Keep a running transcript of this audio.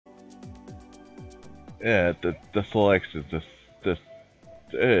Yeah, the selection just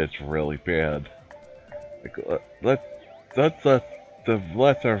it's really bad. Like, let's the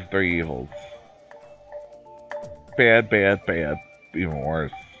lesser of three evils. Bad, bad, bad. Even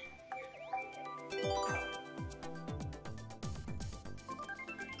worse.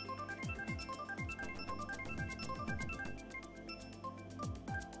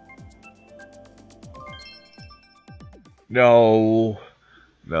 No,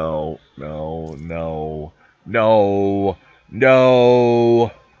 no, no, no, no,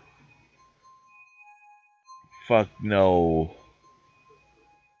 no. Fuck no.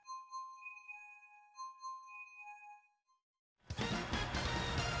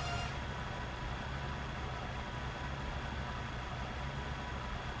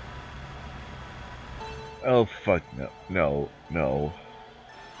 Oh fuck no, no, no.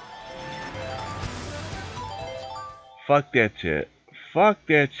 Fuck that shit. Fuck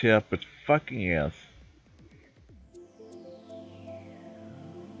that shit up its fucking ass.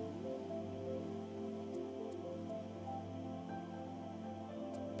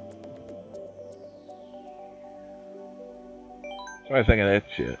 So I think of that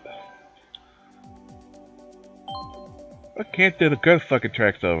shit. We can't do the good fucking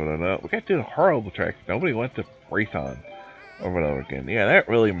tracks over and over. We can't do the horrible tracks nobody wants to race on over and over again. Yeah, that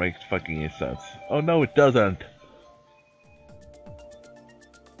really makes fucking sense. Oh no, it doesn't.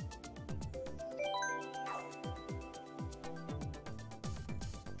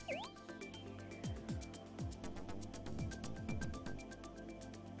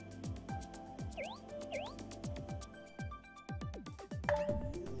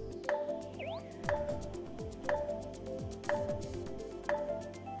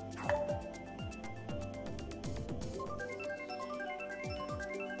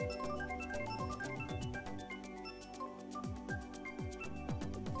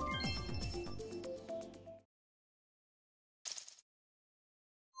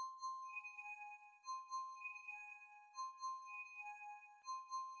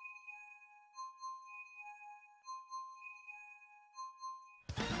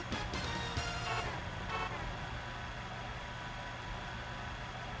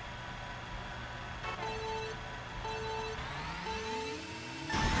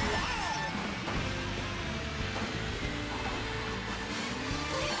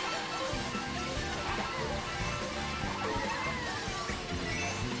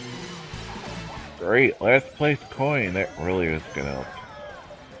 Great, last place coin. That really is gonna help.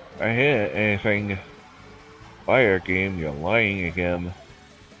 I hit anything. Fire game, you're lying again.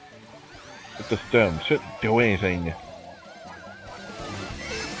 With the stem, shouldn't do anything.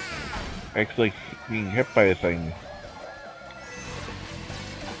 Actually, being hit by a thing.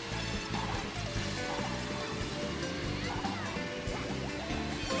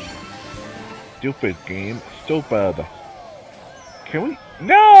 Stupid game. Stupid. Can we?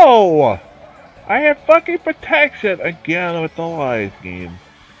 No! I have fucking protection again with the lies game.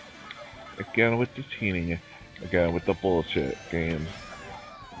 Again with the cheating. Again with the bullshit game.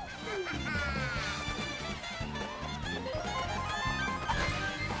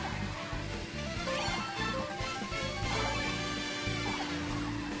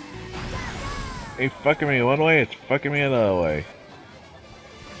 It's fucking me one way, it's fucking me another way.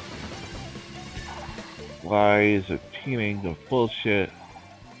 Lies, a cheating, of bullshit.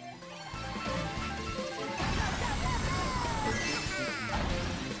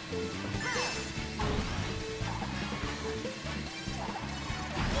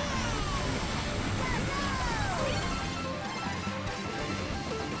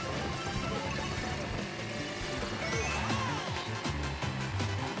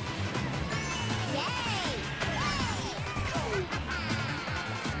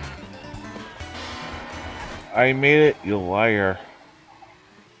 I made it, you liar.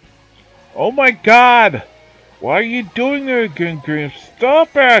 Oh my god! Why are you doing that again, Green?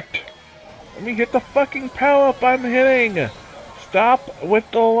 Stop it! Let me hit the fucking power up I'm hitting! Stop with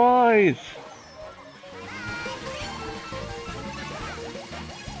the lies!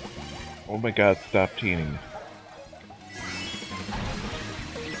 Oh my god, stop cheating.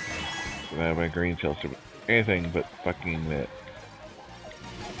 I have my green shell to anything but fucking that.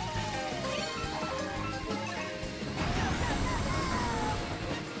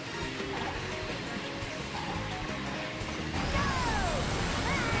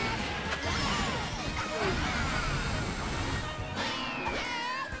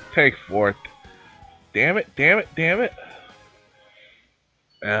 Take fourth. Damn it, damn it, damn it.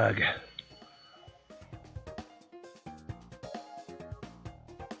 Ugh.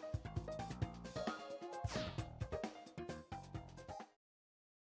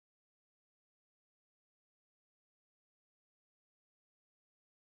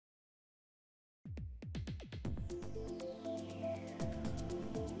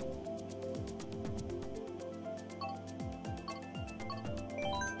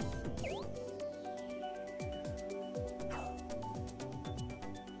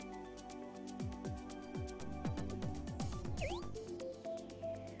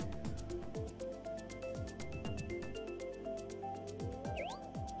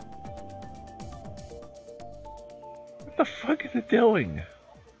 the fuck is it doing?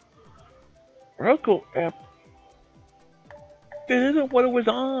 Roku app. That isn't what it was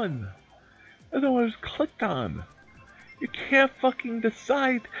on. That's what it was clicked on. You can't fucking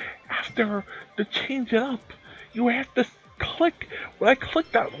decide after to change it up. You have to click what I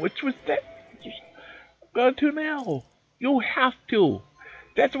clicked on, which was that. I'm gonna do now. You have to.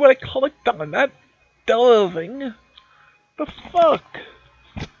 That's what I clicked on, not the other thing. The fuck?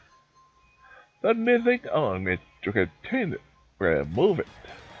 The missing. Oh, we're gonna turn it. We're gonna move it.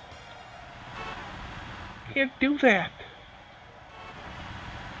 Can't do that.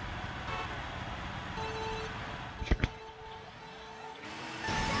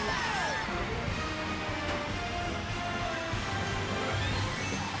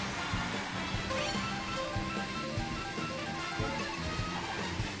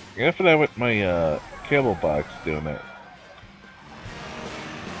 After that with my cable box doing that.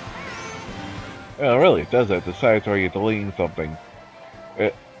 Oh, really? It does that. Decides where you're deleting something.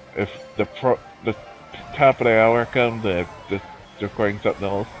 If the top of the hour comes, just recording something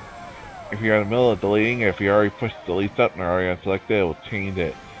else. If you're in the middle of deleting, if you already pushed delete something or already selected, it will change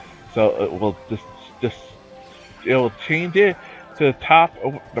it. So it will it will change it to the top,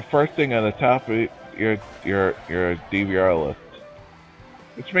 the first thing on the top of your DVR list.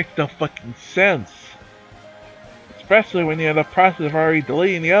 Which makes no fucking sense. Especially when you're in the process of already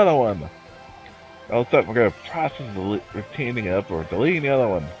deleting the other one. All of a sudden we're going to process retaining it up or deleting the other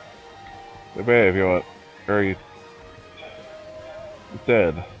one. Too bad if you want very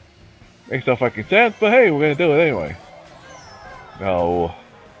instead. Makes no fucking sense, but hey, we're going to do it anyway. No.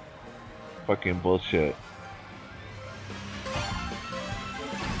 Fucking bullshit.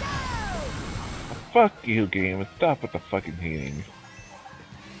 Fuck you, game, and stop with the fucking hating.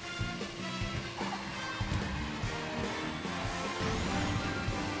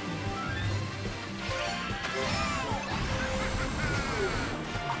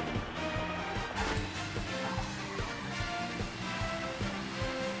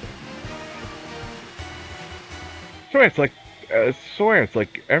 I swear it's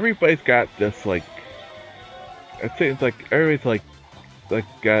like everybody's got this like. I'd say it's like everybody's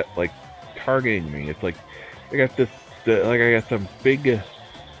got like targeting me. It's like I got this like I got some big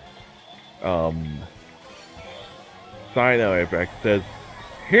sign on my back that says,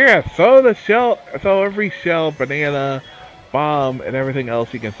 "Here, throw every shell, banana, bomb, and everything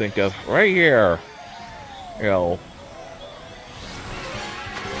else you can think of right here." You know.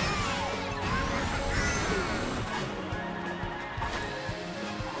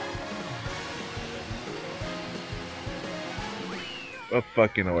 A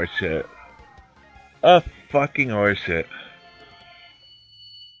fucking horseshit. A fucking horseshit.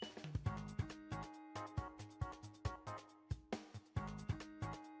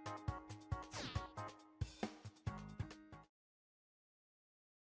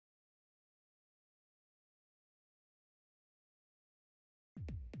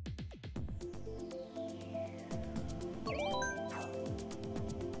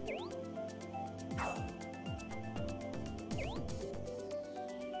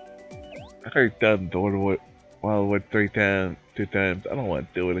 I already done Wildwood 2 times. I don't want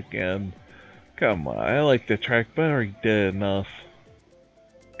to do it again. Come on, I like the track, but I already did enough.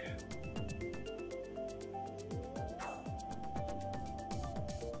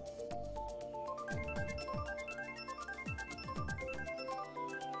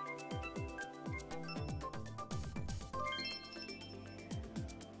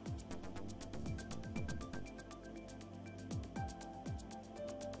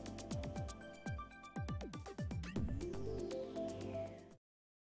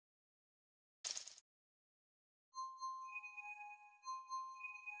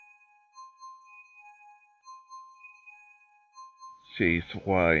 Jeez,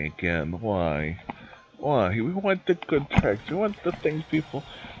 why again? Why? Why? We want the good tracks. We want the things people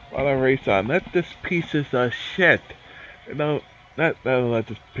want to race on. Not this pieces of shit. No, not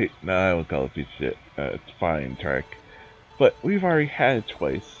this piece. No, I won't call it a piece of shit. It's fine track. But we've already had it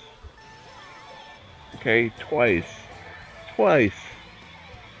twice. Okay, twice. Twice.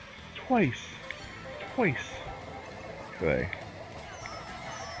 Okay.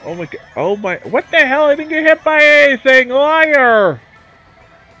 Oh my god. Oh my. What the hell? I didn't get hit by anything! Liar!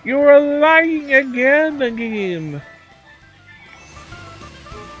 You were lying again, the game.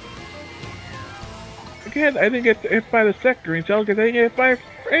 Again, I didn't get hit by the second green shell because I didn't get hit by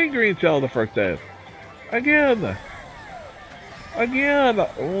a green shell the first time. Again. Again.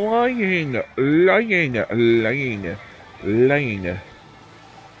 Lying.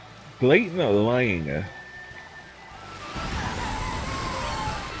 Blatant lying.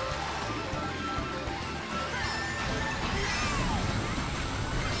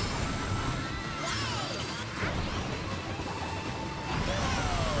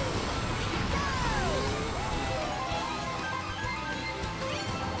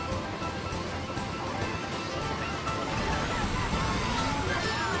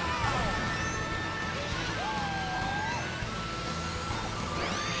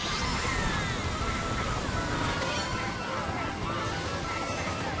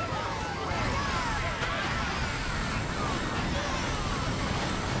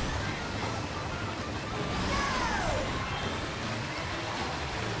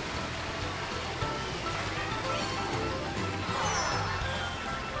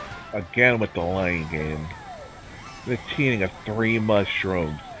 Again with the lying game. The cheating of 3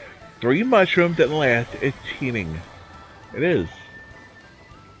 mushrooms. 3 mushrooms at last is cheating. It is.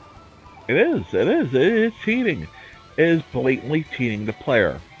 It is cheating. It is blatantly cheating the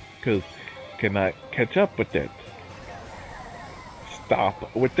player. Because you cannot catch up with it.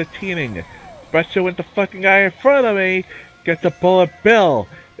 Stop with the cheating. Especially when the fucking guy in front of me gets a bullet bill.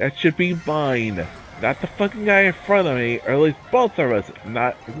 That should be mine. Not the fucking guy in front of me, or at least both of us,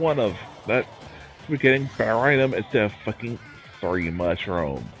 not one of that. We're getting better item instead of fucking 3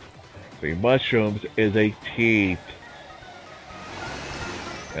 mushrooms. 3 mushrooms is a cheat.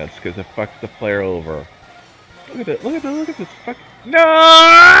 That's because it fucks the player over. Look at this fucking.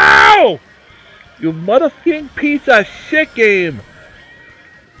 No! You motherfucking piece of shit game!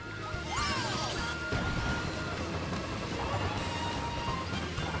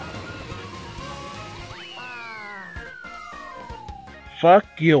 Fuck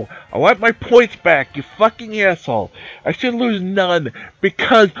you. I want my points back, you fucking asshole. I should lose none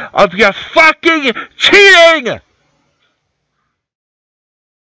because of your fucking cheating!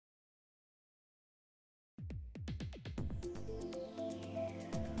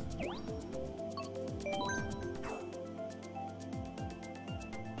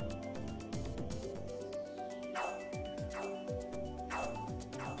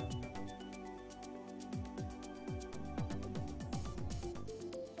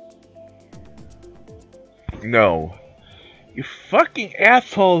 No. You fucking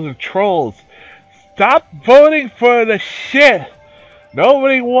assholes and trolls. Stop voting for the shit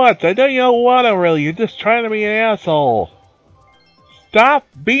nobody wants. I know you don't want to really. You're just trying to be an asshole. Stop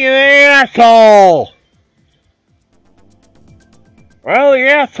being an asshole! Well, the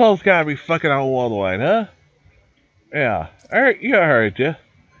asshole's gotta be fucking on worldwide, huh? Yeah. Alright, you heard you.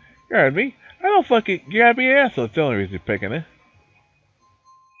 You heard me. I don't fucking. You gotta be an asshole. It's the only reason you're picking it.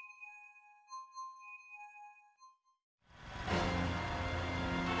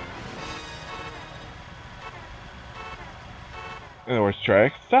 In other words,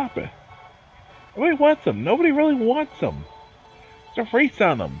 Track, stop it. Nobody wants them. Nobody really wants them. There's a race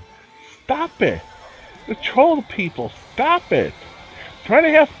on them. Stop it. The troll people. Stop it. Try to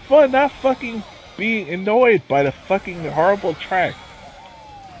have fun, not fucking be annoyed by the fucking horrible track.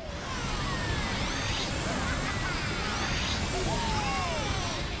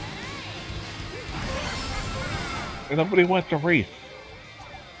 And nobody wants to race.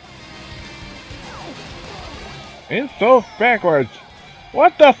 And so backwards.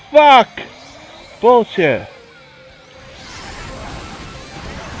 What the fuck? Bullshit.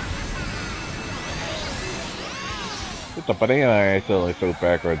 What the banana I accidentally threw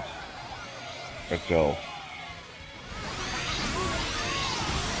backwards. Let's go.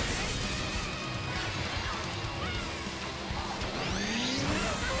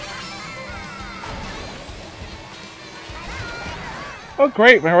 Oh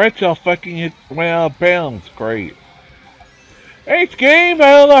great, my red shell fucking went out of bounds. Great. Hey, game,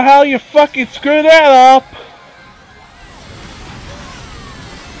 I don't know how you fucking screwed that up.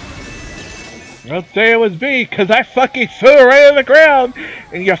 Don't say it was me, cause I fucking threw it right on the ground,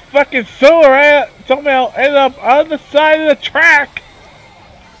 and you fucking threw it right, somehow ended up on the side of the track.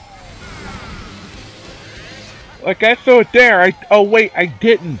 Like I threw it there. Oh wait, I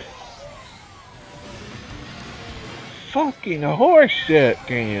didn't. Fucking horseshit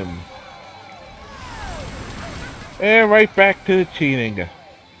game. And right back to the cheating.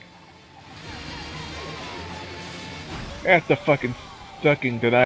 That's the fucking sucking tonight.